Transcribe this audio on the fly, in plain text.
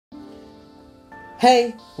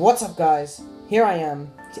Hey, what's up guys? Here I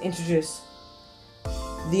am to introduce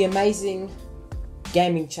the amazing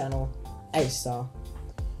gaming channel, A-Star.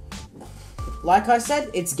 Like I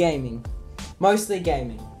said, it's gaming. Mostly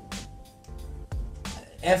gaming.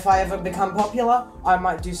 If I ever become popular, I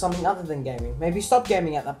might do something other than gaming. Maybe stop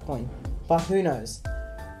gaming at that point. But who knows?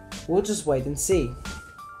 We'll just wait and see.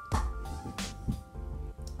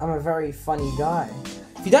 I'm a very funny guy.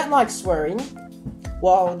 If you don't like swearing,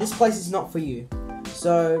 well, this place is not for you.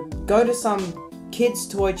 So, go to some kids'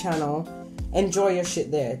 toy channel, enjoy your shit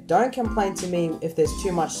there. Don't complain to me if there's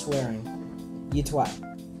too much swearing. You twat.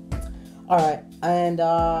 Alright, and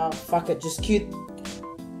fuck it, just cue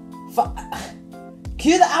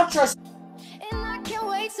the outro! And I can't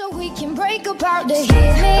wait so we can break apart to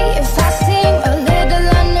hear me if I seem a little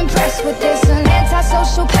unimpressed with this, an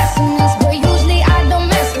antisocial pessimist.